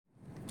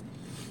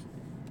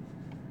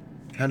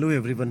Hello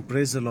everyone,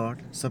 praise the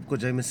Lord. सबको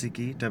जय मसीह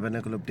की।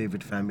 Tabernacle of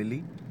David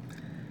family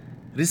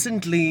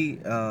recently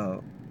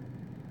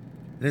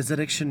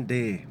resurrection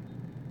day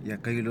या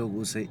कई लोग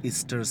उसे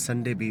ईस्टर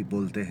संडे भी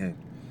बोलते हैं,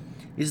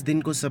 इस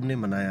दिन को सबने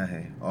मनाया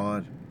है।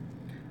 और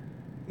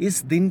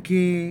इस दिन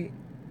की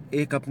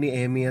एक अपनी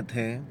अहमियत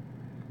है।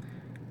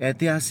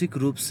 ऐतिहासिक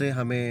रूप से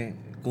हमें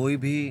कोई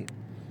भी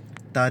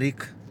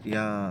तारीख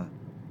या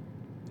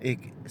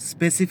एक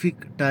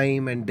स्पेसिफिक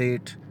टाइम एंड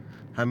डेट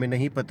हमें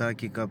नहीं पता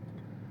कि कब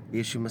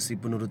यीशु मसीह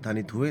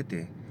पुनरुत्थानित हुए थे,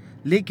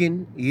 लेकिन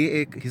ये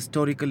एक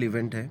हिस्टोरिकल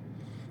इवेंट है।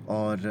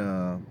 और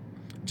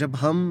जब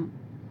हम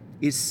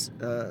इस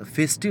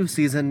फेस्टिव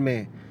सीज़न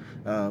में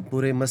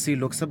पूरे मसीह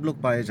लोग सब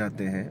लोग पाए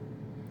जाते हैं,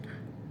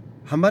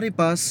 हमारे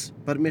पास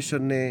परमेश्वर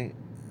ने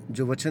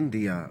जो वचन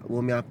दिया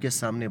वो मैं आपके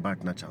सामने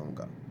बांटना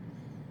चाहूँगा।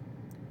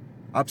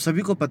 आप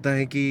सभी को पता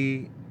है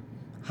कि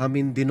हम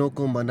इन दिनों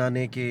को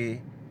मनाने के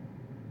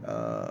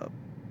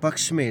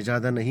पक्ष में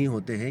ज़्यादा नहीं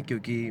होते हैं,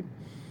 क्योंकि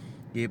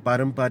ये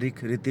पारंपरिक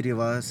रीति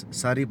रिवाज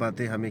सारी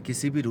बातें हमें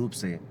किसी भी रूप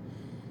से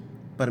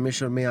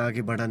परमेश्वर में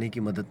आगे बढ़ाने की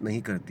मदद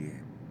नहीं करती है।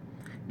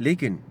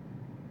 लेकिन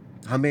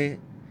हमें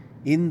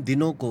इन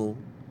दिनों को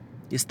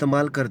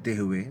इस्तेमाल करते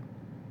हुए,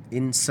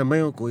 इन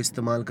समयों को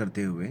इस्तेमाल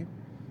करते हुए,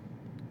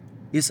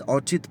 इस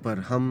औचित्य पर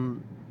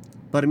हम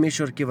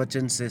परमेश्वर के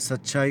वचन से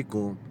सच्चाई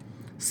को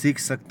सीख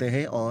सकते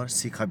हैं और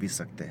सिखा भी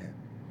सकते हैं।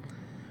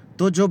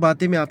 तो जो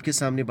बातें मैं आपके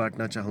सामने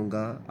बांटना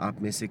चाहूँगा,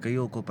 आप में से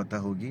कईयों को पता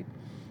होगी,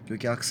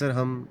 क्योंकि अक्सर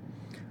हम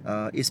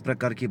इस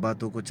प्रकार की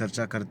बातों को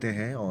चर्चा करते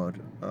हैं और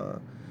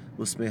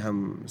उसमें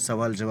हम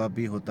सवाल जवाब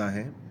भी होता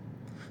है।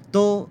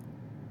 तो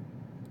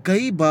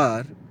कई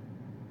बार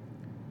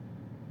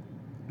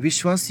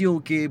विश्वासियों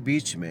के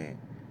बीच में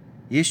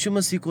यीशु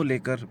मसीह को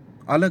लेकर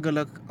अलग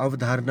अलग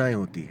अवधारणाएं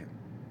होती हैं।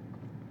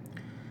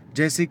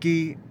 जैसे कि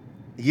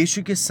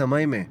यीशु के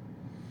समय में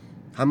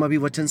हम अभी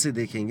वचन से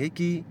देखेंगे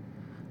कि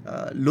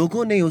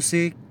लोगों ने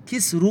उसे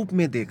किस रूप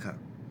में देखा,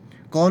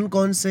 कौन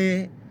कौन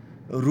से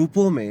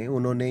रूपों में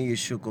उन्होंने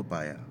यीशु को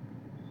पाया।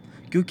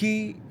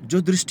 क्योंकि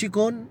जो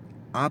दृष्टिकोण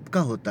आपका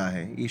होता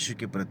है यीशु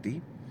के प्रति,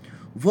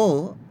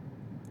 वो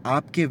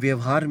आपके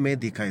व्यवहार में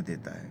दिखाई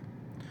देता है।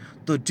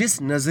 तो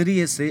जिस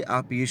नज़रिए से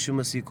आप यीशु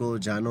मसीह को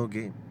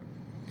जानोगे,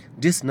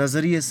 जिस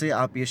नज़रिए से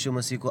आप यीशु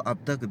मसीह को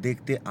अब तक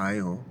देखते आए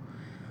हो,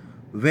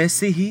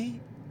 वैसे ही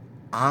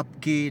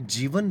आपके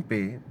जीवन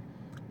पे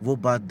वो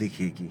बात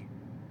दिखेगी।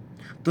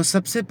 तो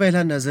सबसे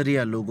पहला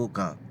नज़रिया लोगों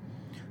का,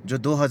 जो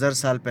 2000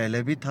 साल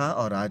पहले भी था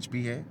और आज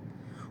भी है,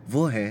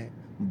 वो है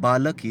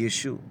बालक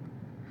यीशु।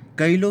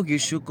 कई लोग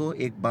यीशु को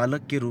एक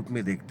बालक के रूप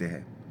में देखते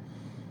हैं।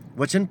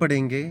 वचन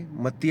पढ़ेंगे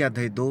मत्ती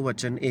अध्याय 2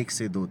 वचन 1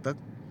 से 2 तक।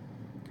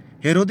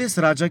 हेरोदेस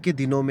राजा के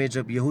दिनों में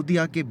जब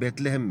यहूदिया के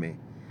बेतलहम में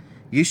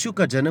यीशु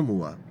का जन्म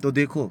हुआ, तो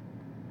देखो,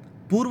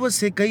 पूर्व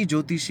से कई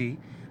ज्योतिषी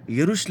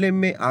यरूशलेम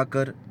में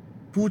आकर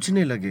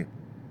पूछने लगे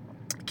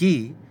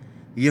कि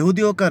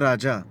यहूदियों का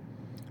राजा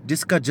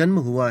जिसका जन्म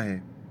हुआ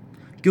है,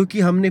 क्योंकि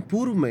हमने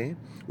पूर्व में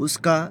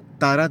उसका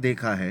तारा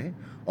देखा है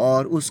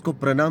और उसको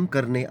प्रणाम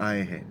करने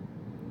आए हैं।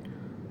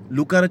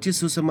 लूका रचित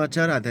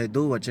सुसमाचार अध्याय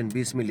 2 वचन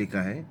 20 में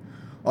लिखा है,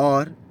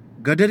 और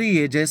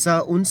गडरिये जैसा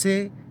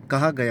उनसे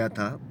कहा गया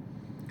था,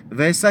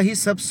 वैसा ही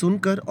सब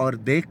सुनकर और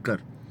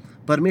देखकर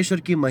परमेश्वर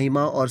की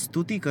महिमा और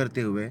स्तुति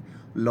करते हुए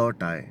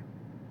लौट आए।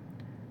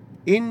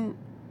 इन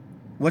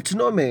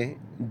वचनों में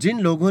जिन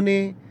लोगों ने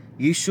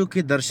यीशु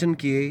के दर्शन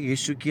किए,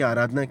 यीशु की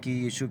आराधना की,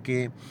 यीशु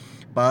के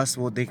पास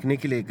वो देखने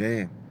के लिए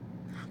गए,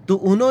 तो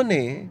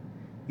उन्होंने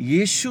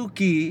यीशु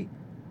की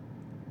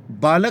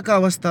बालक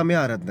अवस्था में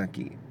आराधना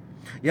की,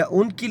 या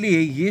उनके लिए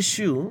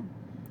यीशु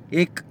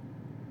एक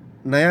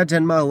नया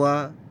जन्मा हुआ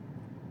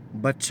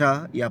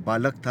बच्चा या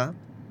बालक था।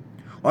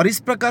 और इस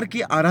प्रकार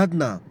की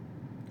आराधना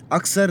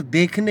अक्सर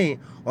देखने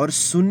और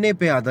सुनने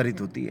पे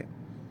आधारित होती है।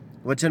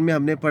 वचन में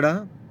हमने पढ़ा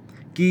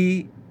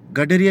कि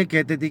गडरिया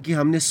कहते थे कि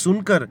हमने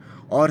सुनकर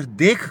और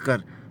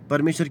देखकर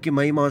परमेश्वर की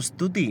महिमा और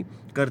स्तुति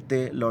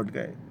करते लौट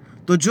गए।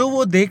 तो जो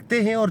वो देखते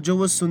हैं और जो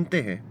वो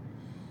सुनते हैं,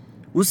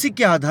 उसी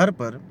के आधार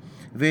पर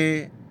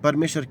वे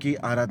परमेश्वर की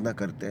आराधना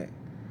करते हैं।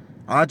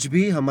 आज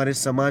भी हमारे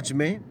समाज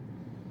में,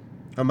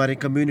 हमारे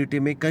कम्युनिटी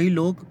में कई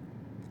लोग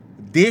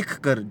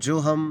देखकर, जो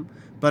हम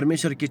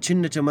परमेश्वर के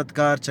चिन्ह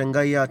चमत्कार,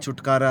 चंगाइया,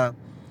 छुटकारा,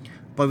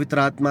 पवित्र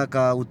आत्मा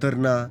का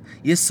उतरना,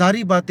 ये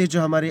सारी बातें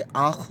जो हमारे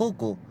आँखों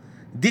को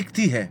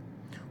दिखती है,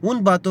 उन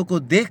बातों को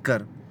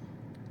देखकर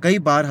कई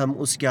बार हम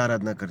उसकी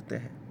आराधना करते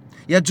हैं।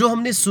 या जो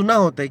हमने सुना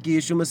होता है कि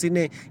यीशु मसीह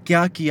ने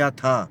क्या किया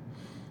था,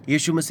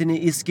 यीशु मसीह ने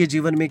इसके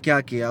जीवन में क्या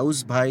किया,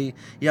 उस भाई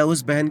या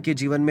उस बहन के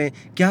जीवन में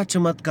क्या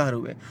चमत्कार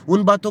हुए,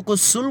 उन बातों को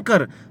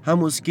सुनकर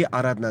हम उसकी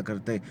आराधना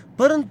करते हैं।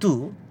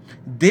 परंतु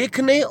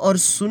देखने और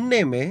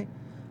सुनने में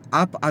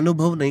आप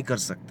अनुभव नहीं कर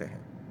सकते हैं।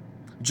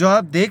 जो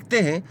आप देखते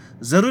हैं,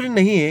 ज़रूरी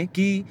नहीं है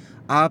कि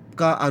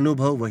आपका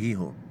अनुभव वही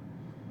हो।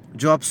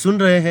 जो आप सुन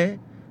रहे हैं,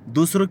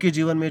 दूसरों के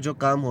जीवन में जो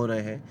काम हो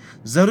रहे हैं,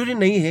 ज़रूरी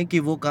नहीं है कि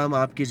वो काम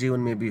आपके जीवन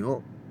में भी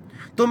हो।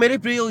 तो मेरे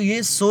प्रियो,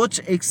 ये सोच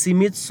एक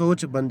सीमित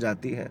सोच बन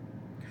जाती है।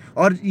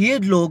 और ये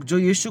लोग जो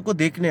यीशु को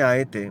देखने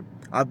आए थे,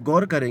 आप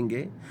गौर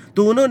करेंगे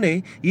तो उन्होंने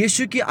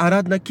यीशु की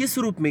आराधना किस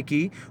रूप में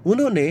की?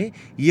 उन्होंने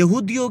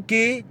यहूदियों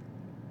के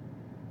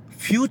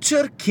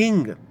future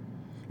king,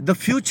 the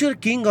future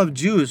king of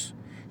Jews,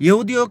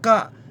 यहूदियों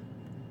का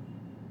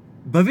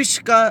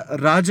भविष्य का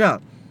राजा,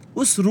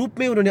 उस रूप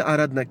में उन्होंने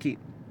आराधना की।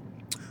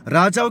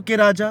 राजाओं के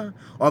राजा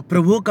और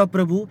प्रभुओं का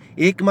प्रभु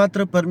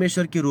एकमात्र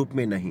परमेश्वर के रूप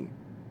में नहीं।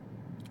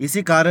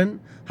 इसी कारण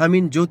हम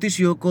इन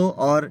ज्योतिषियों को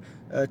और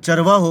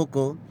चरवाहों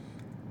को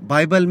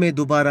बाइबल में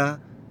दोबारा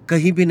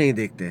कहीं भी नहीं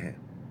देखते हैं।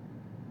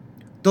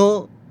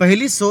 तो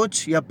पहली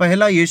सोच या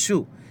पहला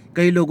यीशु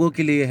कई लोगों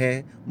के लिए है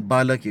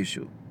बालक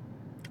यीशु।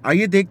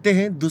 आइए देखते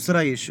हैं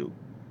दूसरा यीशु।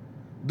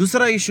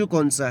 दूसरा यीशु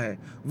कौन सा है?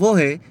 वो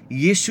है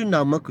यीशु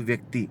नामक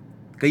व्यक्ति।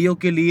 कईयों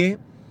के लिए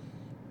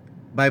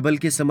बाइबल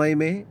के समय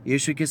में,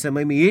 यीशु के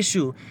समय में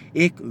यीशु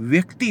एक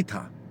व्यक्ति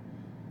था।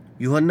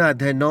 यूहन्ना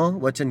अध्याय 9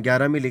 वचन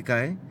 11 में लिखा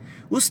है,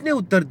 उसने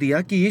उत्तर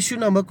दिया कि यीशु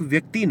नामक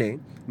व्यक्ति ने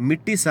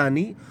मिट्टी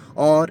सानी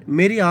और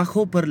मेरी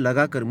आंखों पर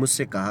लगाकर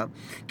मुझसे कहा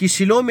कि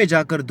शिलोह में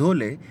जाकर धो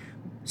ले।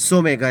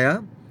 सो मैं गया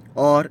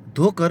और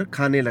धोकर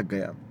खाने लग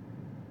गया।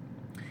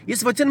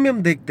 इस वचन में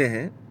हम देखते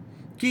हैं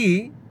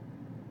कि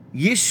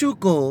यीशु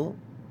को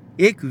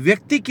एक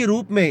व्यक्ति के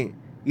रूप में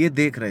ये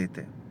देख रहे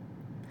थे।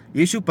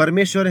 यीशु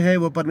परमेश्वर है,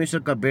 वो परमेश्वर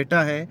का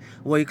बेटा है,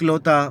 वो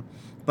इकलौता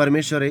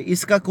परमेश्वर है,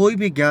 इसका कोई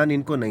भी ज्ञान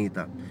इनको नहीं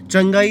था,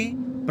 चंगाई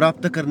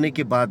प्राप्त करने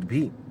के बाद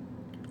भी।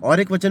 और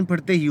एक वचन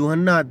पढ़ते हैं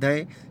यूहन्ना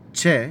अध्याय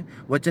 6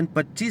 वचन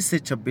 25 से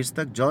 26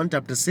 तक, जॉन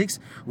चैप्टर 6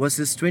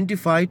 वर्सेस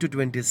 25 to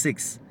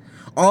 26।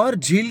 और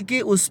झील के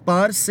उस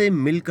पार से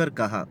मिलकर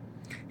कहा,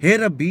 हे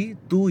रब्बी,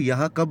 तू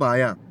यहाँ कब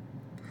आया?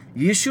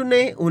 यीशु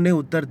ने उन्हें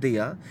उत्तर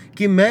दिया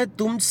कि मैं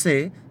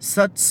तुमसे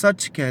सच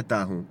सच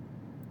कहता हूँ,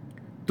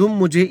 तुम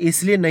मुझे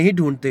इसलिए नहीं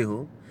ढूंढते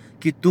हो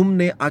कि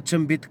तुमने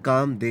अचंभित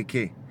काम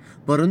देखे,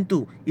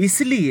 परंतु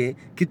इसलिए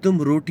कि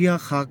तुम रोटियां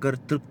खाकर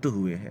तृप्त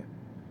हुए हैं।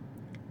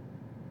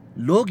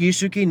 लोग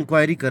यीशु की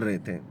इंक्वायरी कर रहे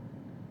थे,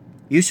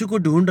 यीशु को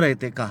ढूंढ रहे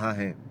थे कहाँ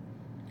है,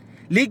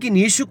 लेकिन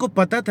यीशु को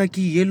पता था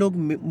कि ये लोग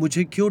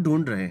मुझे क्यों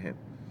ढूंढ रहे हैं।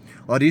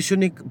 और यीशु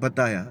ने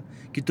बताया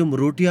कि तुम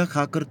रोटियां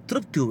खाकर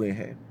तृप्त हुए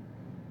हैं।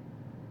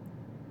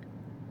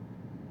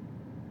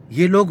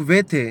 ये लोग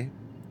वे थे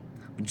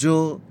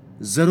जो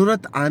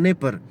जरूरत आने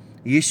पर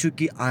यीशु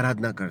की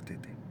आराधना करते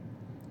थे।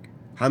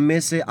 हम में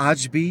से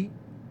आज भी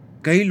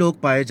कई लोग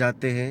पाए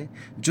जाते हैं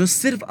जो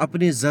सिर्फ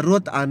अपनी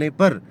जरूरत आने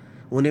पर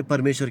उन्हें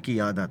परमेश्वर की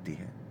याद आती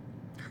है।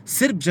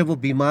 सिर्फ जब वो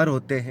बीमार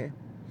होते हैं,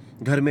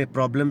 घर में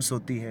प्रॉब्लम्स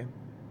होती है,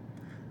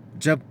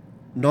 जब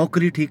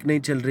नौकरी ठीक नहीं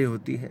चल रही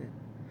होती है,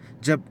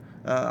 जब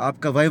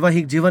आपका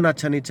वैवाहिक जीवन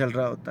अच्छा नहीं चल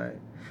रहा होता है,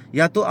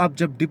 या तो आप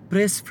जब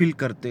डिप्रेस फील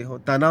करते हो,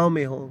 तनाव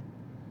में हो,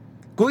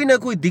 कोई ना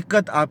कोई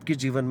दिक्कत आपके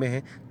जीवन में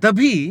है,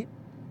 तभी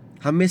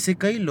हम में से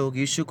कई लोग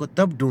यीशु को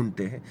तब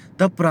ढूंढते हैं,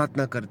 तब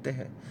प्रार्थना करते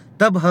हैं,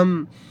 तब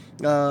हम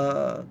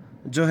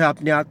जो है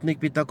अपने आत्मिक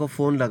पिता को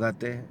फ़ोन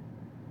लगाते हैं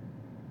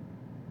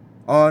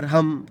और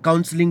हम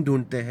काउंसलिंग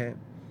ढूंढते हैं,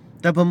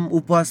 तब हम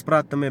उपवास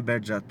प्रार्थना में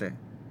बैठ जाते हैं।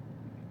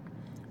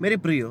 मेरे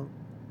प्रियो,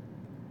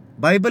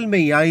 बाइबल में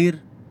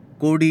याईर,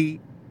 कोढ़ी,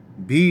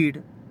 भीड़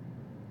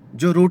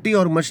जो रोटी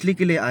और मछली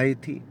के लिए आई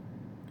थी,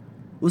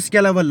 उसके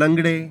अलावा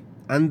लंगड़े,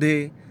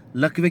 अंधे,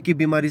 लकवे की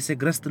बीमारी से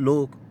ग्रस्त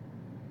लोग,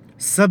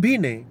 सभी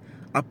ने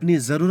अपनी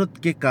ज़रूरत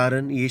के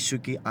कारण यीशु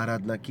की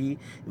आराधना की।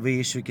 वे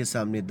यीशु के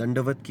सामने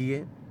दंडवत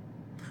किए,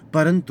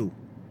 परंतु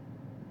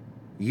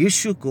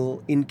यीशु को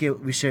इनके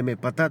विषय में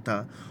पता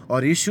था।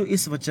 और यीशु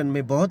इस वचन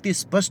में बहुत ही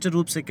स्पष्ट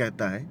रूप से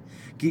कहता है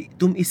कि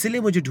तुम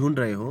इसलिए मुझे ढूंढ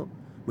रहे हो,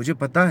 मुझे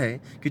पता है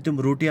कि तुम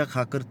रोटियां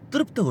खाकर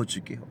तृप्त हो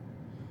चुके हो,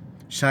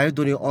 शायद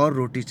उन्हें और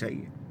रोटी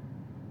चाहिए।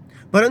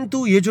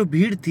 परंतु ये जो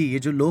भीड़ थी, ये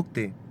जो लोग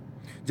थे,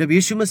 जब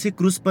यीशु मसीह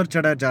क्रूस पर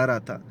चढ़ा जा रहा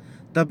था,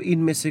 तब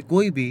इनमें से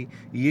कोई भी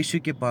यीशु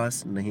के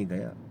पास नहीं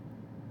गया।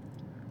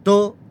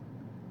 तो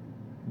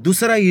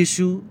दूसरा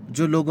यीशु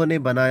जो लोगों ने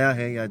बनाया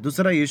है, या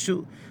दूसरा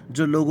यीशु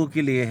जो लोगों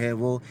के लिए है,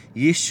 वो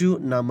यीशु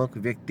नामक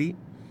व्यक्ति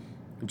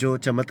जो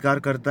चमत्कार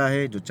करता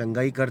है, जो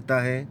चंगाई करता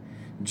है,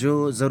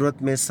 जो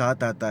ज़रूरत में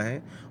साथ आता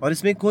है। और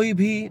इसमें कोई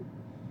भी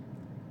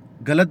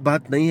गलत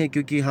बात नहीं है,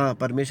 क्योंकि हाँ,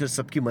 परमेश्वर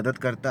सबकी मदद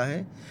करता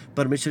है।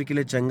 परमेश्वर के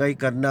लिए चंगाई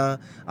करना,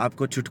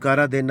 आपको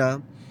छुटकारा देना,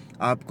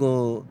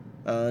 आपको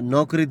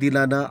नौकरी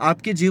दिलाना,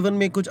 आपके जीवन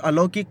में कुछ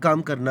अलौकिक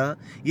काम करना,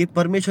 ये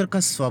परमेश्वर का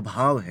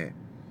स्वभाव है।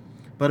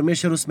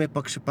 परमेश्वर उसमें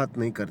पक्षपात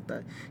नहीं करता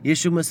है।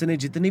 यीशु मसीह ने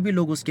जितने भी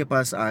लोग उसके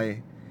पास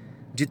आए,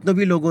 जितने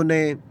भी लोगों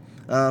ने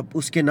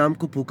उसके नाम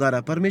को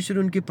पुकारा, परमेश्वर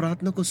उनकी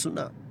प्रार्थना को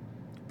सुना,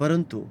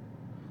 परंतु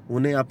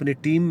उन्हें अपनी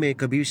टीम में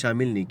कभी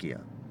शामिल नहीं किया।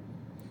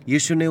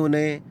 यीशु ने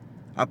उन्हें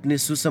अपने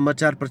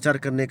सुसमाचार प्रचार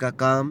करने का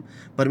काम,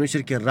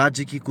 परमेश्वर के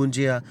राज्य की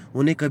कुंजियाँ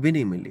उन्हें कभी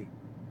नहीं मिली।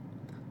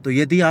 तो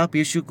यदि आप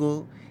यीशु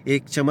को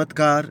एक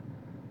चमत्कार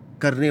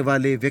करने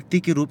वाले व्यक्ति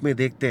के रूप में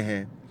देखते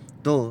हैं,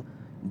 तो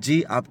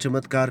जी, आप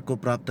चमत्कार को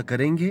प्राप्त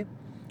करेंगे,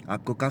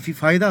 आपको काफ़ी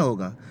फायदा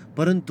होगा,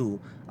 परंतु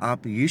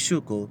आप यीशु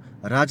को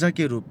राजा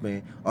के रूप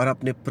में और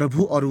अपने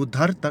प्रभु और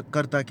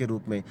उद्धारकर्ता के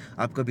रूप में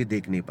आप कभी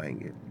देख नहीं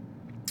पाएंगे।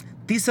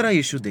 तीसरा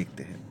यीशु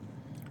देखते हैं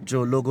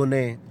जो लोगों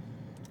ने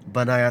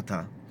बनाया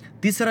था।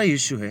 तीसरा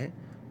यीशु है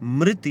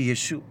मृत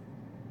यीशु।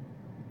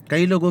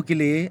 कई लोगों के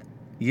लिए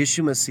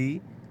यीशु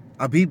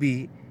मसीह अभी भी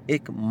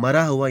एक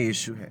मरा हुआ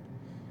यीशु है।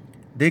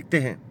 देखते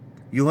हैं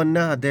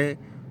यूहन्ना अध्याय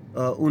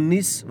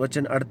 19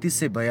 वचन 38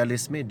 से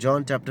 42 में,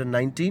 जॉन चैप्टर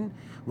 19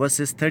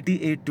 वर्सेस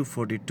 38 to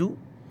 42।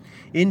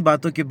 इन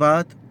बातों के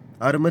बाद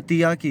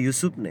अरमतिया के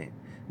यूसुफ ने,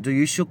 जो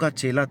यीशु का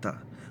चेला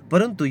था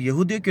परंतु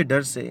यहूदियों के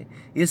डर से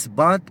इस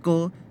बात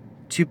को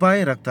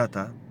छिपाए रखता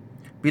था,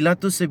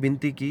 पिलातुस से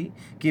विनती की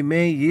कि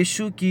मैं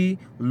यीशु की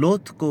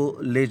लोथ को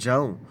ले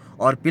जाऊं,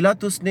 और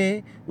पिलातुस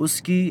ने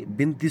उसकी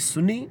विनती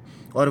सुनी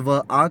और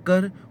वह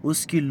आकर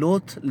उसकी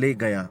लोथ ले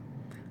गया।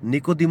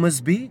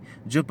 निकोदिमस भी,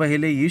 जो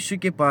पहले यीशु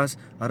के पास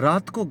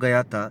रात को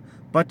गया था,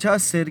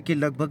 50 सेर के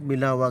लगभग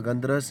मिला हुआ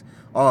गंधरस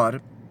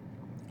और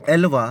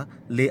एलवा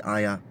ले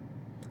आया।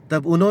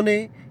 तब उन्होंने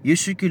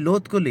यीशु की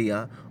लोथ को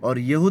लिया और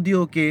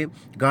यहूदियों के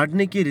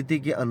गाड़ने की रीति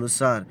के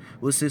अनुसार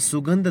उसे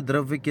सुगंध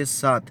द्रव्य के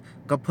साथ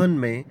कफन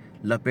में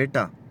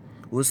लपेटा।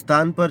 उस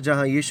स्थान पर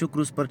जहाँ यीशु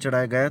क्रूस पर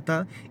चढ़ाया गया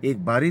था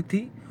एक बारी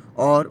थी,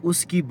 और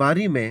उसकी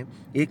बारी में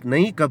एक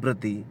नई कब्र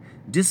थी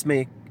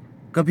जिसमें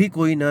कभी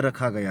कोई न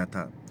रखा गया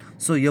था।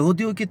 सो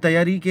यहूदियों की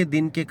तैयारी के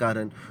दिन के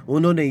कारण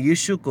उन्होंने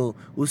यीशु को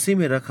उसी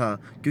में रखा,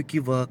 क्योंकि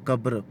वह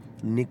कब्र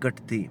निकट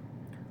थी।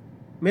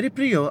 मेरे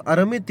प्रियो,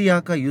 अरमतिया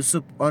का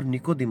यूसुफ और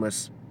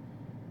निकोदिमस,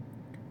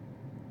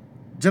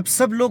 जब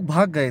सब लोग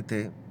भाग गए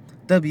थे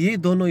तब ये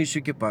दोनों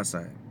यीशु के पास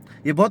आए।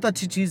 ये बहुत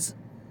अच्छी चीज़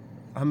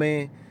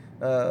हमें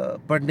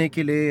पढ़ने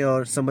के लिए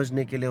और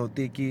समझने के लिए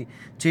होती है कि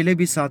चेले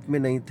भी साथ में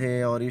नहीं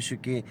थे और यीशु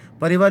के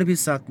परिवार भी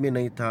साथ में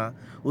नहीं था।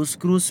 उस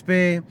क्रूस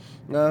पे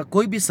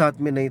कोई भी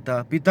साथ में नहीं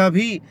था। पिता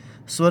भी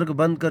स्वर्ग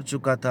बंद कर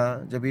चुका था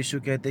जब यीशु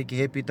कहते कि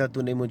हे पिता,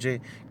 तूने मुझे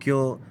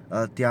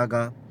क्यों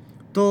त्यागा।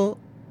 तो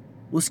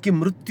उसकी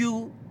मृत्यु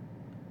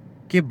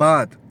के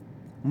बाद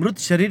मृत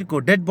शरीर को,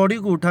 डेड बॉडी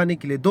को उठाने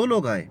के लिए दो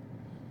लोग आए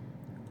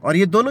और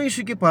ये दोनों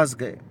यीशु के पास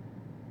गए।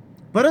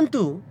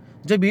 परंतु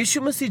जब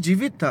यीशु मसीह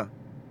जीवित था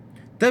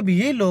तब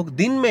ये लोग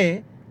दिन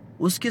में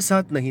उसके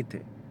साथ नहीं थे।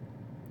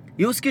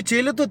 ये उसके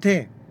चेले तो थे,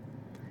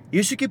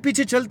 यीशु के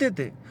पीछे चलते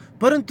थे,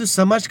 परंतु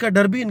समाज का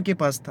डर भी इनके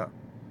पास था।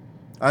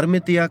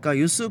 अरमतिया का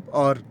यूसुफ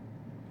और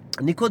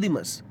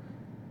निकोदिमस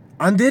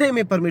अंधेरे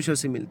में परमेश्वर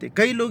से मिलते।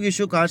 कई लोग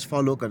यीशु का आज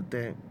फॉलो करते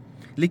हैं,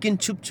 लेकिन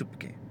छुप छुप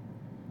के।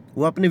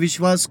 वो अपने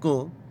विश्वास को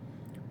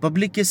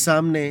पब्लिक के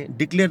सामने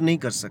डिक्लेयर नहीं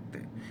कर सकते,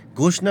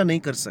 घोषणा नहीं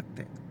कर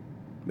सकते।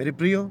 मेरे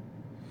प्रियो,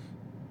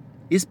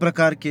 इस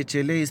प्रकार के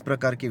चेले, इस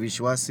प्रकार के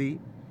विश्वासी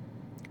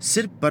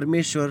सिर्फ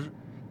परमेश्वर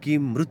की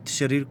मृत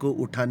शरीर को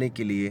उठाने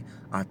के लिए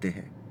आते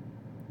हैं,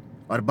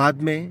 और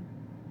बाद में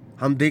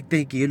हम देखते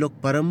हैं कि ये लोग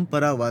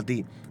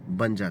परंपरावादी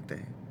बन जाते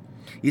हैं।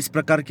 इस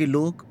प्रकार के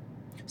लोग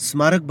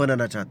स्मारक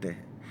बनाना चाहते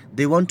हैं।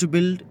 They want to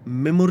build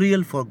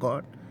memorial for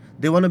God,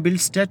 they want to build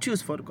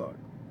statues for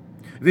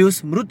God. वे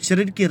उस मृत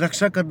शरीर की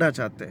रक्षा करना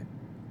चाहते हैं।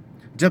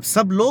 जब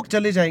सब लोग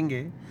चले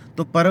जाएंगे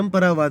तो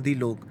परंपरावादी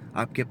लोग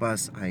आपके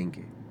पास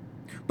आएंगे,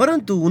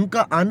 परंतु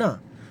उनका आना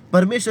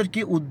परमेश्वर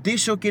के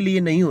उद्देश्यों के लिए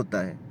नहीं होता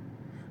है।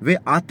 वे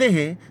आते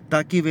हैं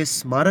ताकि वे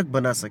स्मारक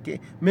बना सके,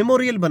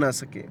 मेमोरियल बना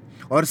सके,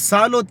 और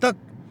सालों तक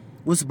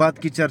उस बात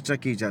की चर्चा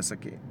की जा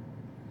सके।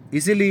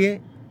 इसीलिए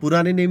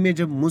पुराने नियम में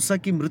जब मूसा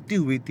की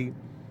मृत्यु हुई थी,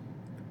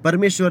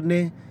 परमेश्वर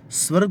ने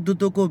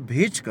स्वर्गदूतों को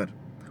भेजकर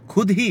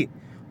खुद ही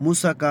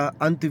मूसा का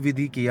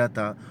अंत्यविधि किया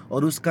था,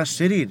 और उसका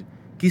शरीर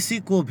किसी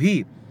को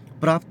भी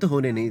प्राप्त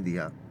होने नहीं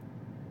दिया।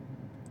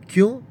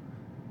 क्यों?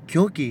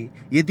 क्योंकि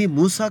यदि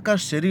मूसा का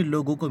शरीर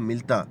लोगों को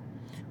मिलता,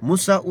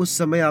 मूसा उस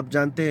समय आप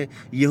जानते हैं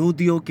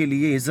यहूदियों के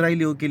लिए,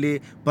 इजराइलियों के लिए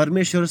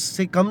परमेश्वर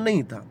से कम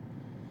नहीं था।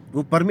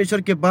 वो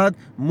परमेश्वर के बाद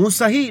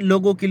मूसा ही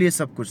लोगों के लिए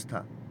सब कुछ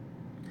था।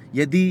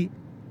 यदि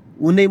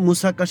उन्हें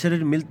मूसा का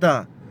शरीर मिलता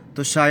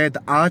तो शायद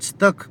आज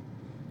तक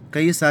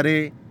कई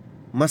सारे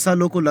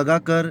मसालों को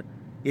लगाकर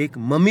एक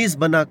ममीज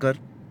बनाकर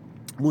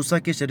मूसा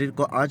के शरीर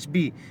को आज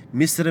भी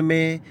मिस्र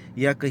में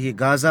या कहीं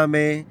गाजा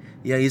में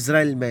या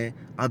इज़राइल में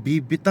अभी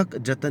भी तक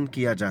जतन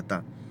किया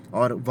जाता,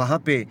 और वहाँ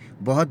पे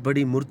बहुत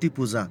बड़ी मूर्ति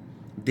पूजा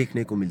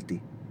देखने को मिलती।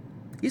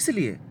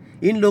 इसलिए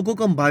इन लोगों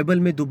को हम बाइबल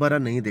में दोबारा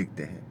नहीं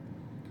देखते हैं।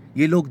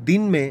 ये लोग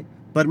दिन में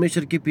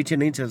परमेश्वर के पीछे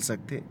नहीं चल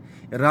सकते,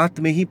 रात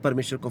में ही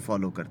परमेश्वर को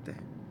फॉलो करते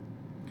हैं।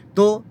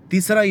 तो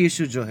तीसरा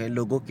यीशु जो है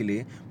लोगों के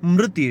लिए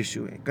मृत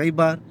यीशु है। कई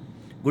बार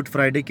गुड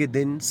फ्राइडे के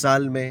दिन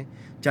साल में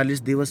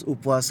 40 दिवस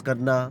उपवास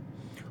करना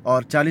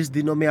और 40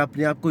 दिनों में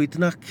अपने आप को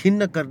इतना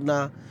खिन्न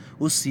करना,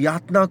 उस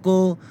यातना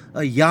को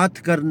याद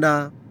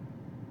करना।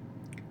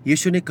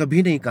 यीशु ने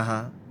कभी नहीं कहा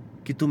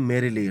कि तुम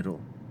मेरे लिए रो,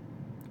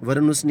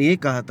 वरन उसने ये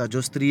कहा था,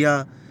 जो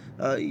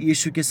स्त्रियां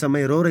यीशु के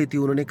समय रो रही थी,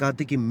 उन्होंने कहा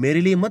था कि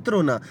मेरे लिए मत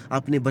रोना,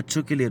 अपने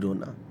बच्चों के लिए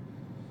रोना।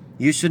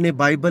 यीशु ने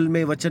बाइबल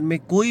में, वचन में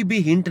कोई भी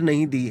हिंट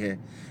नहीं दी है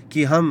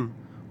कि हम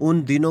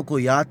उन दिनों को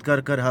याद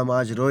कर कर हम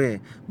आज रोए,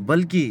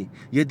 बल्कि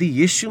यदि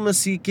यीशु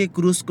मसीह के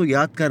क्रूस को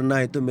याद करना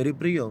है तो मेरे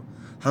प्रियो,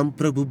 हम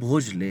प्रभु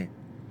भोज लें।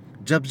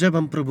 जब जब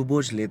हम प्रभु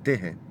भोज लेते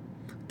हैं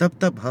तब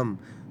तब हम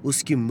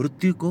उसकी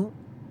मृत्यु को,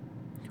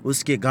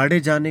 उसके गाड़े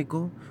जाने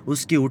को,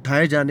 उसके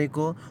उठाए जाने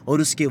को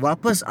और उसके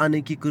वापस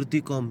आने की कृति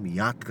को हम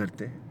याद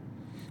करते हैं,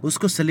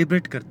 उसको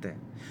सेलिब्रेट करते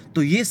हैं।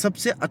 तो ये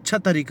सबसे अच्छा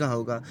तरीका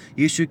होगा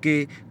यीशु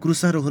के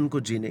क्रूसारोहण को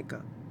जीने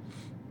का।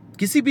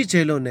 किसी भी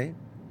चेलों ने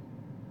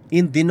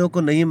इन दिनों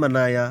को नहीं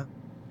मनाया,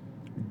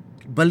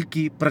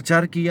 बल्कि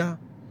प्रचार किया।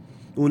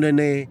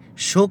 उन्होंने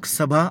शोक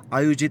सभा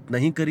आयोजित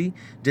नहीं करी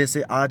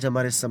जैसे आज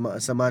हमारे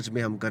समाज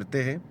में हम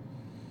करते हैं।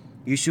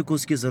 यीशु को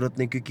उसकी ज़रूरत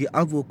नहीं, क्योंकि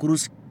अब वो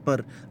क्रूस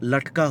पर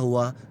लटका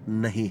हुआ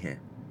नहीं है।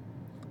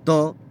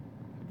 तो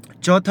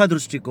चौथा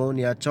दृष्टिकोण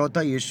या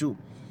चौथा यीशु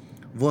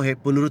वो है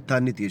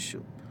पुनरुत्थानित यीशु।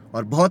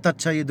 और बहुत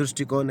अच्छा ये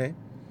दृष्टिकोण है,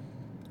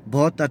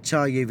 बहुत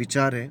अच्छा ये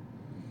विचार है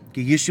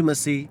कि यीशु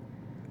मसीह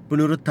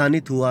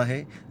पुनरुत्थानित हुआ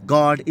है।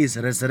 God is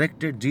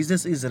resurrected,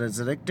 Jesus is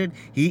resurrected,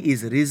 he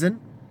is risen.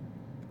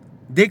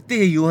 देखते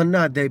हैं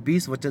यूहन्ना अध्याय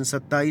 20 वचन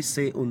 27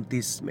 से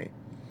 29 में,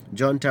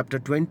 जॉन चैप्टर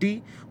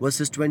 20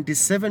 वर्सेस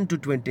 27 to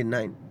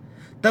 29।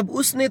 तब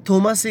उसने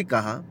थोमा से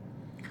कहा,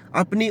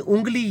 अपनी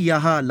उंगली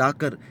यहाँ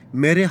लाकर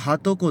मेरे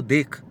हाथों को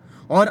देख,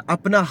 और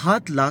अपना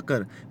हाथ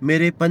लाकर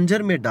मेरे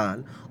पंजर में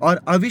डाल,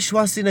 और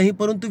अविश्वासी नहीं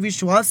परंतु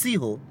विश्वासी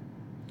हो।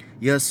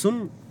 यह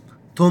सुन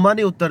थोमा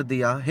ने उत्तर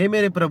दिया, हे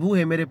मेरे प्रभु,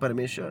 हे मेरे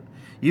परमेश्वर।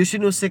 यीशु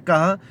ने उससे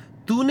कहा,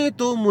 तूने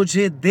तो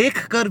मुझे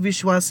देखकर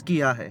विश्वास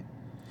किया है।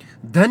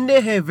 धन्य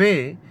है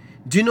वे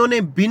जिन्होंने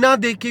बिना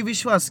देखे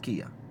विश्वास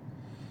किया।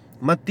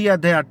 मत्ती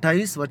अध्याय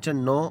 28 वचन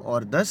 9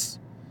 और 10,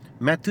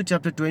 मैथ्यू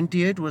चैप्टर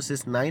 28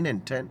 वर्सेस 9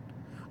 and 10।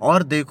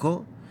 और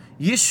देखो,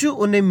 यीशु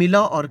उन्हें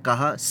मिला और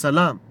कहा,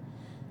 सलाम।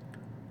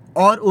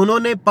 और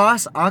उन्होंने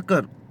पास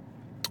आकर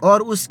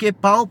और उसके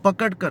पांव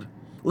पकड़कर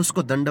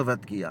उसको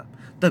दंडवत किया।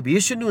 तब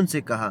यीशु ने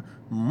उनसे कहा,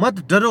 मत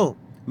डरो,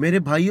 मेरे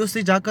भाइयों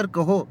से जाकर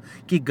कहो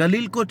कि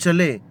गलील को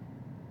चले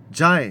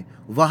जाए,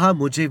 वहां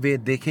मुझे वे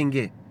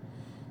देखेंगे।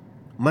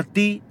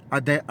 मत्ती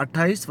अध्याय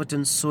 28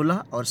 वचन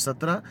 16 और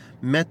 17,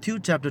 मैथ्यू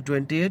चैप्टर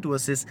 28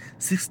 वर्सेस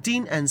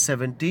 16 and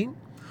 17।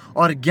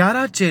 और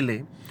 11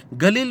 चेले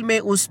गलील में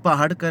उस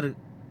पहाड़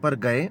पर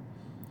गए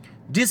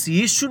जिस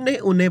यीशु ने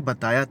उन्हें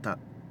बताया था,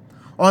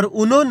 और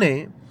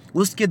उन्होंने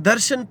उसके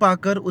दर्शन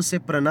पाकर उसे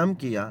प्रणाम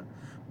किया,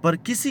 पर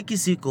किसी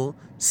किसी को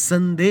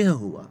संदेह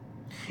हुआ।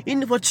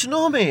 इन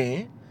वचनों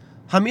में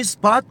हम इस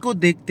बात को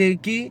देखते हैं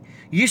कि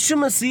यीशु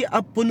मसीह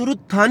अब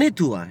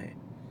पुनरुत्थानित हुआ है।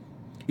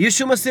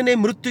 यीशु मसीह ने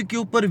मृत्यु के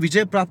ऊपर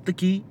विजय प्राप्त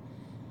की।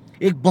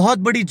 एक बहुत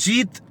बड़ी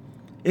जीत,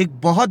 एक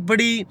बहुत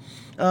बड़ी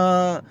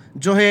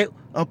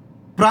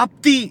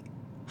प्राप्ति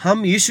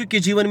हम यीशु के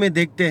जीवन में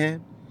देखते हैं।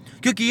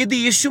 क्योंकि यदि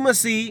यीशु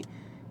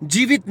मसीह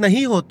जीवित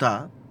नहीं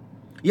होता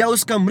या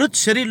उसका मृत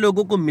शरीर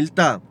लोगों को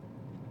मिलता,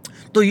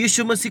 तो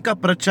यीशु मसीह का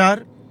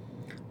प्रचार,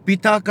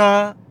 पिता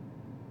का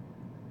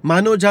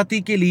मानव जाति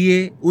के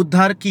लिए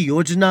उद्धार की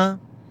योजना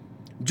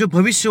जो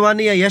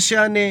भविष्यवाणी या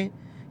यशायाह ने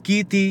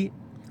की थी,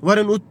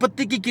 वरन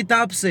उत्पत्ति की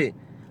किताब से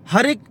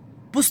हर एक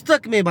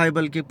पुस्तक में,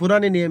 बाइबल के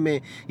पुराने नियम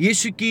में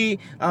यीशु की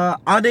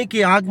आने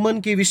के आगमन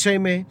के विषय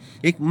में,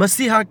 एक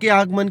मसीहा के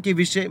आगमन के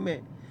विषय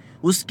में,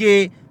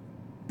 उसके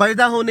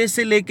पैदा होने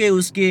से लेके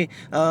उसके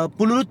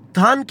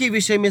पुनरुत्थान के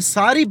विषय में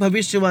सारी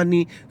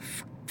भविष्यवाणी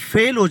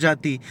फेल हो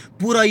जाती।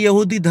 पूरा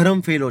यहूदी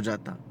धर्म फेल हो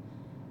जाता,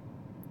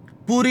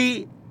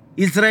 पूरी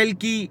इज़राइल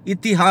की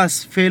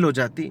इतिहास फेल हो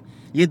जाती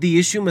यदि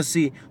यीशु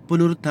मसीह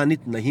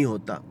पुनरुत्थानित नहीं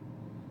होता।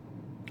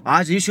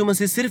 आज यीशु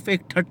मसीह सिर्फ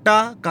एक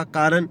ठट्टा का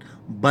कारण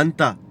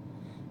बनता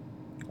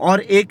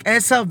और एक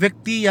ऐसा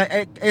व्यक्ति या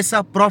एक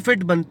ऐसा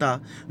प्रॉफिट बनता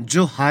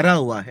जो हारा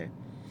हुआ है,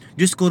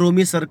 जिसको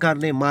रोमी सरकार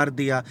ने मार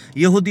दिया,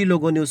 यहूदी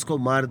लोगों ने उसको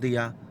मार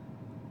दिया।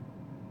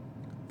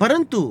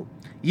 परंतु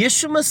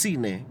यीशु मसीह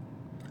ने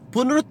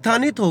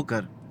पुनरुत्थानित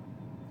होकर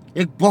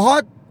एक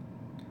बहुत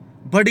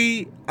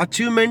बड़ी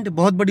अचीवमेंट,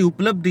 बहुत बड़ी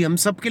उपलब्धि हम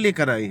सबके लिए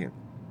कराई है।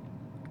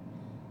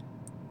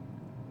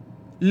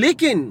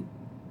 लेकिन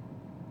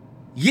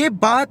ये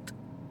बात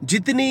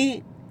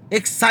जितनी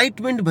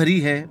एक्साइटमेंट भरी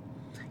है,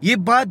 ये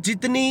बात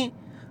जितनी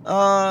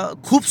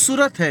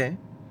खूबसूरत है,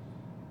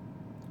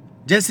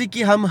 जैसे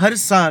कि हम हर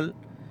साल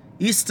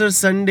ईस्टर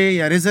संडे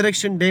या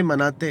रिजरेक्शन डे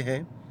मनाते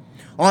हैं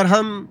और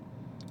हम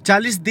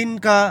 40 दिन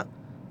का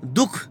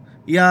दुख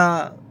या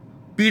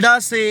पीड़ा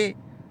से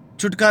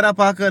छुटकारा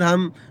पाकर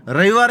हम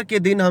रविवार के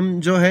दिन हम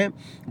जो है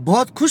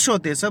बहुत खुश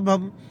होते हैं, सब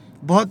हम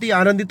बहुत ही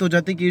आनंदित हो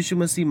जाते हैं कि यीशु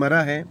मसीह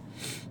मरा है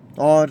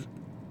और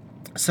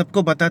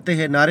सबको बताते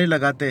हैं, नारे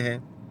लगाते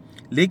हैं।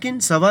 लेकिन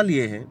सवाल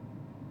ये है,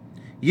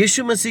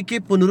 यीशु मसीह के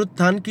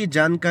पुनरुत्थान की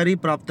जानकारी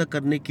प्राप्त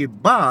करने के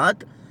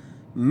बाद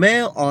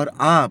मैं और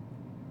आप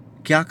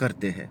क्या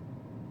करते हैं?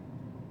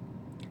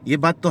 ये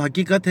बात तो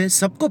हकीकत है,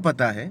 सबको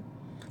पता है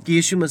कि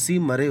यीशु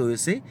मसीह मरे हुए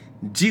से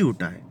जी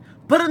उठा है,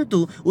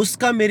 परंतु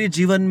उसका मेरे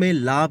जीवन में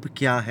लाभ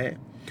क्या है,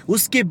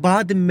 उसके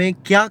बाद मैं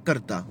क्या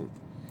करता हूं,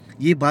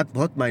 ये बात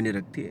बहुत मायने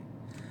रखती है।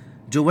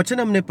 जो वचन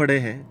हमने पढ़े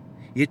हैं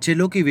ये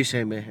चेलों के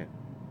विषय में है।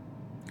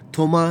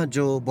 थोमा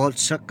जो बहुत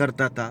शक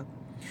करता था,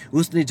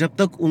 उसने जब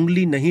तक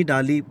उंगली नहीं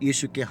डाली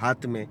यीशु के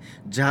हाथ में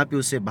जहाँ पे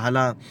उसे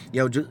भाला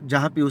या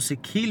जहाँ पे उसे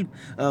कील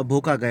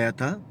भोंका गया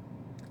था,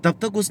 तब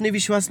तक उसने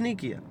विश्वास नहीं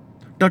किया।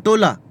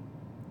 टटोला,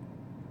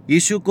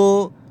 यीशु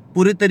को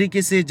पूरे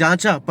तरीके से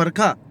जांचा,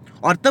 परखा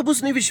और तब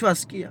उसने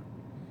विश्वास किया।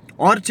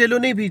 और चेलों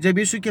ने भी जब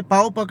यीशु के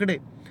पांव पकड़े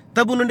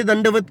तब उन्होंने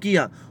दंडवत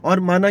किया और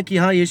माना कि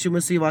हाँ, यीशु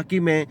मसीह वाकई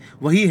में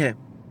वही है।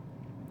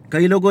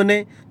 कई लोगों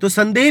ने तो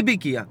संदेह भी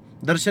किया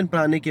दर्शन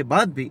पाने के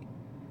बाद भी,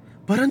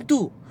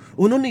 परंतु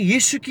उन्होंने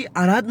यीशु की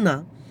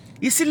आराधना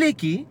इसलिए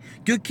की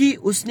क्योंकि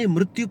उसने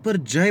मृत्यु पर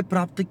जय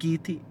प्राप्त की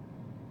थी।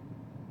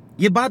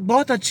 ये बात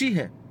बहुत अच्छी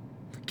है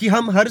कि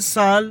हम हर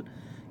साल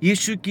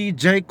यीशु की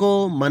जय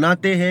को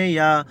मनाते हैं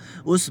या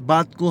उस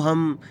बात को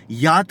हम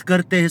याद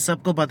करते हैं,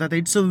 सबको बताते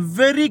हैं। It's a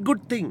very good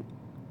thing.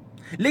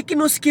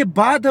 लेकिन उसके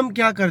बाद हम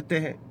क्या करते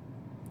हैं,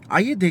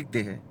 आइए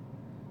देखते हैं।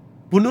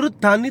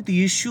 पुनरुत्थानित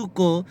यीशु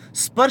को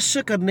स्पर्श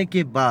करने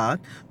के बाद,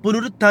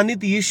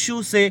 पुनरुत्थानित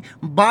यीशु से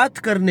बात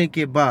करने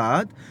के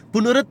बाद,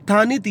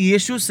 पुनरुत्थानित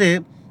यीशु से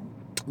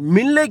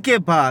मिलने के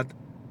बाद,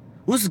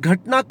 उस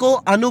घटना को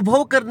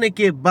अनुभव करने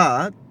के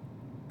बाद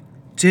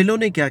चेलों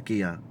ने क्या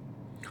किया,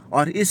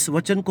 और इस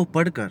वचन को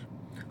पढ़कर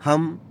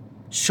हम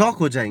शॉक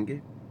हो जाएंगे।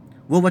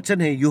 वो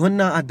वचन है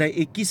यूहन्ना अध्याय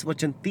 21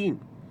 वचन 3।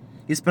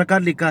 इस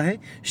प्रकार लिखा है,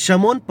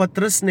 शमौन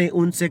पतरस ने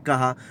उनसे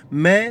कहा,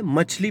 मैं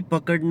मछली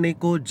पकड़ने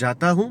को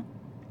जाता हूं।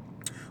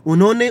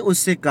 उन्होंने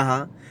उससे कहा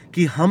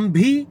कि हम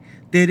भी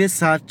तेरे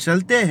साथ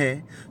चलते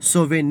हैं।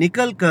 सो वे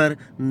निकलकर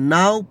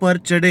नाव पर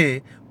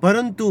चढ़े,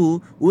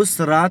 परंतु उस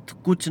रात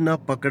कुछ न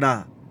पकड़ा।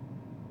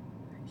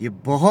 ये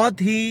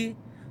बहुत ही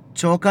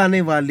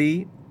चौंकाने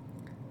वाली,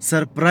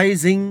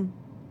 सरप्राइजिंग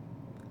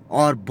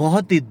और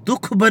बहुत ही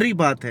दुख भरी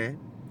बात है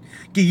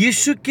कि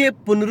यीशु के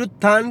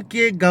पुनरुत्थान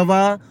के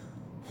गवाह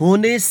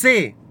होने से,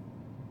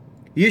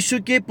 यीशु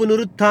के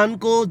पुनरुत्थान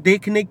को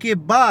देखने के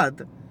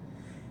बाद,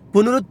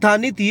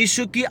 पुनरुत्थानित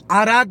यीशु की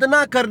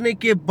आराधना करने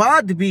के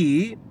बाद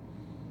भी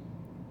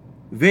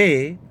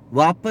वे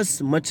वापस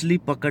मछली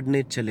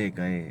पकड़ने चले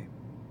गए।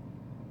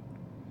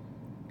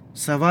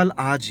 सवाल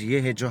आज ये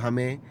है जो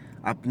हमें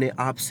अपने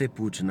आप से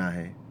पूछना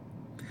है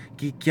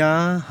कि क्या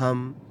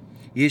हम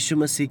यीशु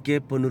मसीह के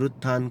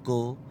पुनरुत्थान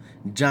को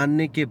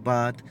जानने के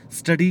बाद,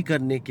 स्टडी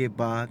करने के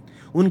बाद,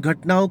 उन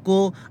घटनाओं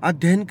को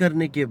अध्ययन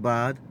करने के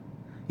बाद,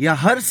 या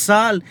हर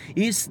साल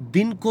इस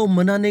दिन को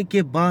मनाने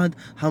के बाद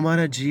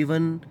हमारा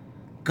जीवन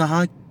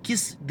कहाँ,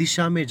 किस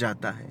दिशा में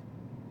जाता है,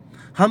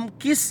 हम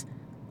किस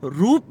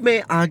रूप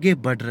में आगे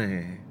बढ़ रहे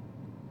हैं।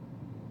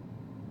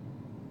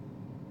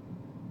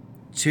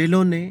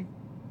 चेलों ने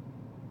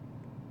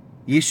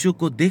यीशु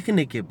को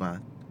देखने के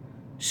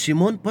बाद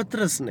शिमोन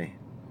पतरस ने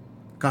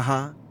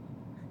कहा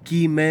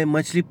कि मैं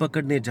मछली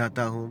पकड़ने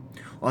जाता हूं,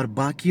 और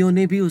बाकियों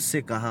ने भी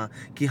उससे कहा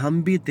कि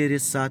हम भी तेरे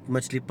साथ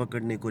मछली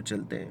पकड़ने को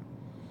चलते हैं।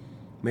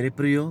 मेरे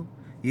प्रियो,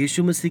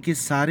 यीशु मसीह के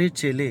सारे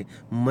चेले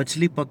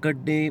मछली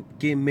पकड़ने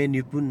के में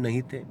निपुण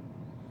नहीं थे।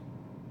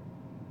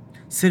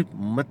 सिर्फ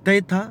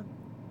मत्तई था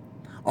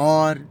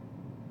और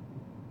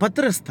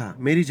पतरस था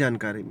मेरी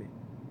जानकारी में,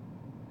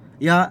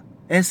 या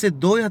ऐसे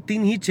 2 या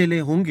 3 ही चेले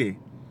होंगे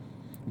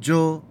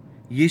जो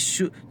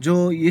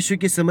यीशु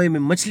के समय में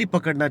मछली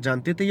पकड़ना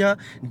जानते थे या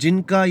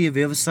जिनका ये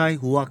व्यवसाय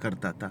हुआ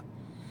करता था।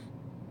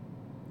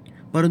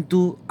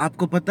 परंतु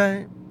आपको पता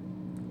है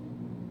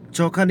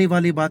चौंकाने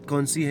वाली बात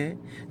कौन सी है?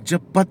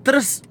 जब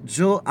पतरस,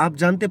 जो आप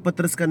जानते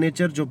पतरस का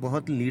नेचर जो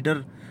बहुत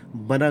लीडर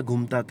बना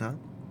घूमता था,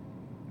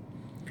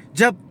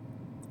 जब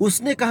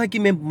उसने कहा कि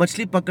मैं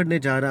मछली पकड़ने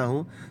जा रहा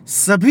हूं,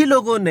 सभी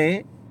लोगों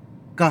ने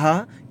कहा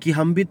कि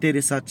हम भी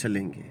तेरे साथ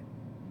चलेंगे,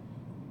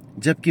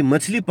 जबकि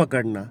मछली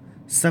पकड़ना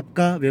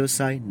सबका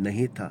व्यवसाय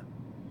नहीं था।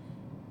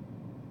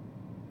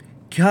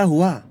 क्या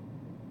हुआ?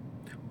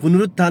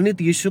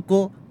 पुनरुत्थानित यीशु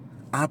को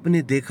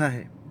आपने देखा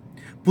है,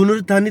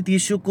 पुनरुत्थानित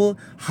यीशु को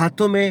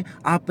हाथों में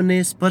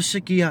आपने स्पर्श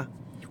किया,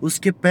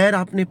 उसके पैर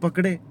आपने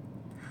पकड़े,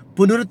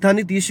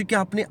 पुनरुत्थानित यीशु की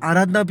आपने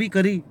आराधना भी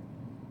करी।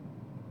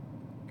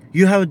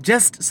 You have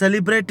just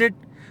celebrated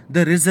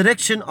the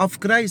resurrection of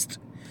Christ.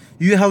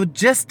 You have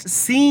just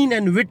seen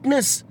and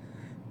witnessed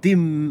the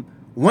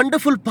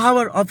wonderful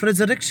power of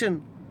resurrection.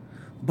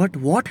 But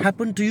what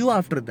happened to you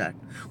after that?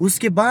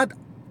 उसके बाद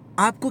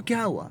आपको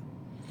क्या हुआ?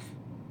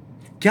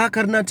 क्या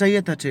करना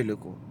चाहिए था चेलों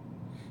को?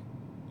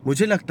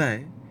 मुझे लगता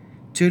है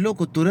चेलों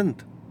को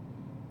तुरंत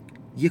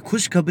ये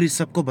खुशखबरी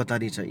सबको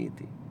बतानी चाहिए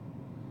थी,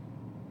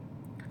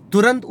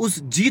 तुरंत उस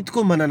जीत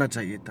को मनाना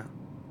चाहिए था,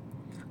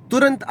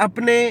 तुरंत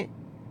अपने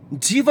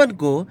जीवन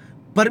को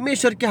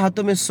परमेश्वर के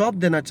हाथों में सौंप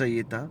देना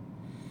चाहिए था,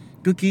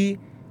 क्योंकि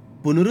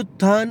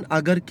पुनरुत्थान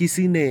अगर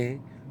किसी ने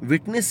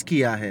विटनेस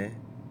किया है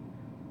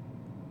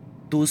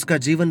तो उसका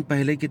जीवन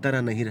पहले की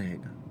तरह नहीं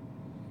रहेगा।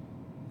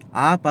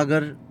 आप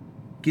अगर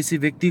किसी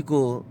व्यक्ति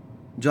को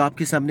जो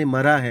आपके सामने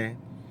मरा है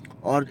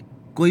और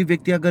कोई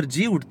व्यक्ति अगर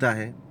जी उठता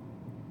है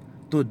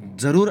तो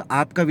जरूर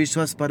आपका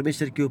विश्वास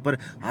परमेश्वर के ऊपर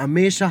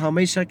हमेशा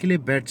हमेशा के लिए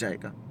बैठ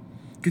जाएगा,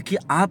 क्योंकि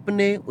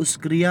आपने उस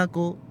क्रिया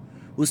को,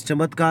 उस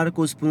चमत्कार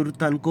को, उस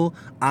पुनरुत्थान को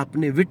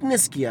आपने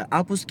विटनेस किया,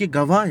 आप उसके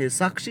गवाह है,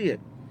 साक्षी है।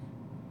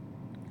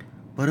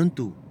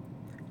 परंतु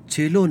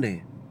चेलों ने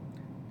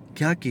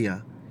क्या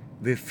किया?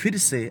 वे फिर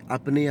से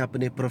अपने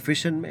अपने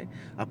प्रोफेशन में,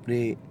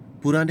 अपने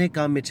पुराने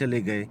काम में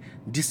चले गए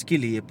जिसके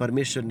लिए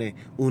परमेश्वर ने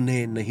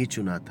उन्हें नहीं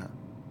चुना था।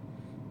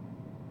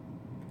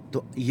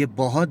 तो ये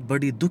बहुत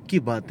बड़ी दुख की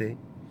बात है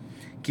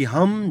कि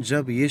हम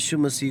जब यीशु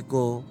मसीह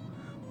को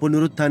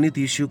पुनरुत्थानित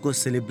यीशु को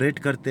सेलिब्रेट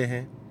करते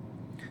हैं,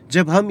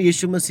 जब हम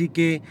यीशु मसीह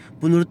के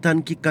पुनरुत्थान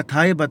की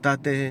कथाएं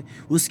बताते हैं,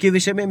 उसके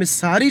विषय में हमें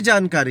सारी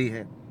जानकारी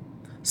है,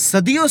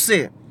 सदियों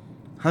से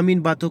हम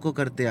इन बातों को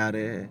करते आ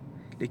रहे हैं,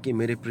 लेकिन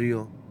मेरे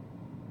प्रियो,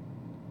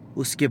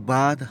 उसके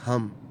बाद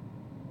हम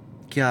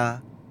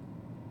क्या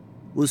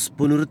उस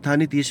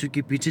पुनरुत्थानित यीशु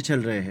के पीछे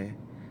चल रहे हैं,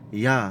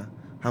 या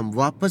हम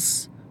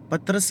वापस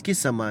पतरस के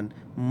समान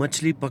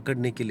मछली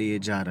पकड़ने के लिए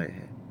जा रहे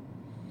हैं?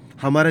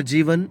 हमारा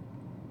जीवन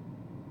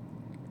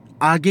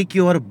आगे की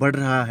ओर बढ़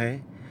रहा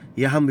है,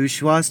 या हम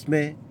विश्वास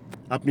में,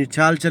 अपनी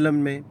चाल चलन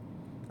में,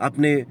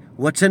 अपने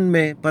वचन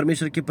में,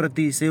 परमेश्वर के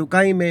प्रति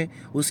सेवकाई में,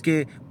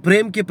 उसके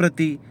प्रेम के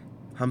प्रति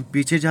हम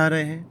पीछे जा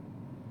रहे हैं?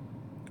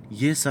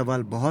 ये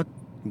सवाल बहुत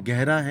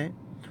गहरा है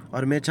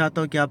और मैं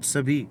चाहता हूँ कि आप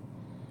सभी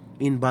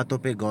इन बातों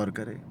पे गौर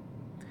करें।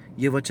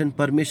 ये वचन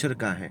परमेश्वर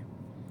का है।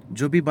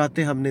 जो भी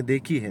बातें हमने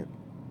देखी हैं,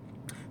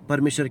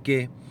 परमेश्वर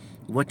के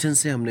वचन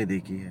से हमने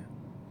देखी है।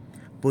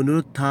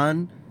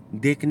 पुनरुत्थान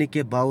देखने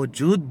के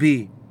बावजूद भी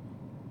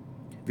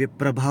वे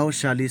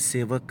प्रभावशाली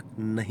सेवक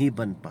नहीं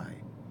बन पाए।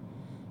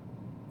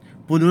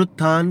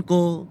 पुनरुत्थान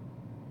को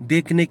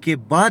देखने के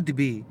बाद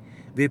भी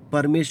वे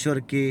परमेश्वर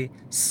के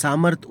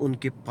सामर्थ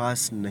उनके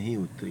पास नहीं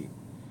उतरी।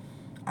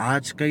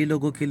 आज कई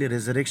लोगों के लिए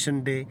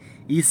रिजरेक्शन डे,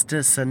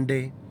 ईस्टर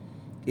संडे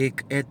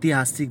एक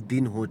ऐतिहासिक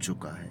दिन हो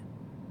चुका है,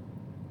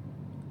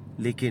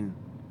 लेकिन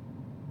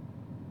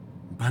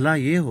भला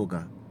ये होगा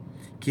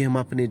कि हम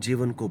अपने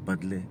जीवन को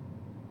बदलें।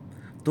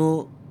 तो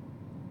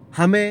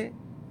हमें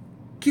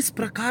किस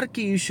प्रकार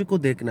के यीशु को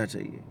देखना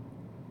चाहिए?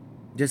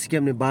 जैसे कि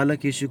हमने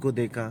बालक यीशु को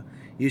देखा,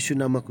 यीशु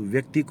नामक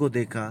व्यक्ति को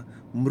देखा,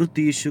 मृत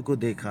यीशु को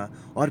देखा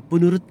और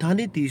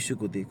पुनरुत्थानित यीशु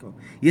को देखा।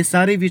 ये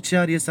सारे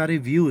विचार, ये सारे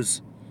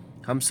व्यूज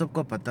हम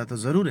सबको पता तो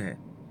जरूर है,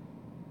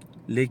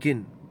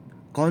 लेकिन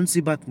कौन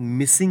सी बात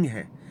मिसिंग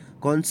है,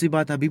 कौन सी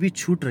बात अभी भी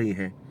छूट रही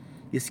है,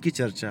 इसकी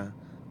चर्चा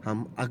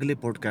हम अगले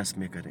पॉडकास्ट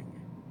में करेंगे।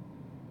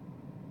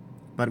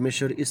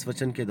 परमेश्वर इस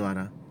वचन के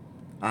द्वारा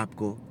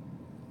आपको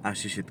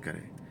आशीषित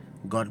करे।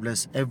 God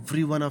bless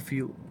every one of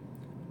you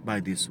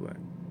by this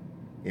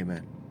word.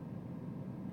 Amen.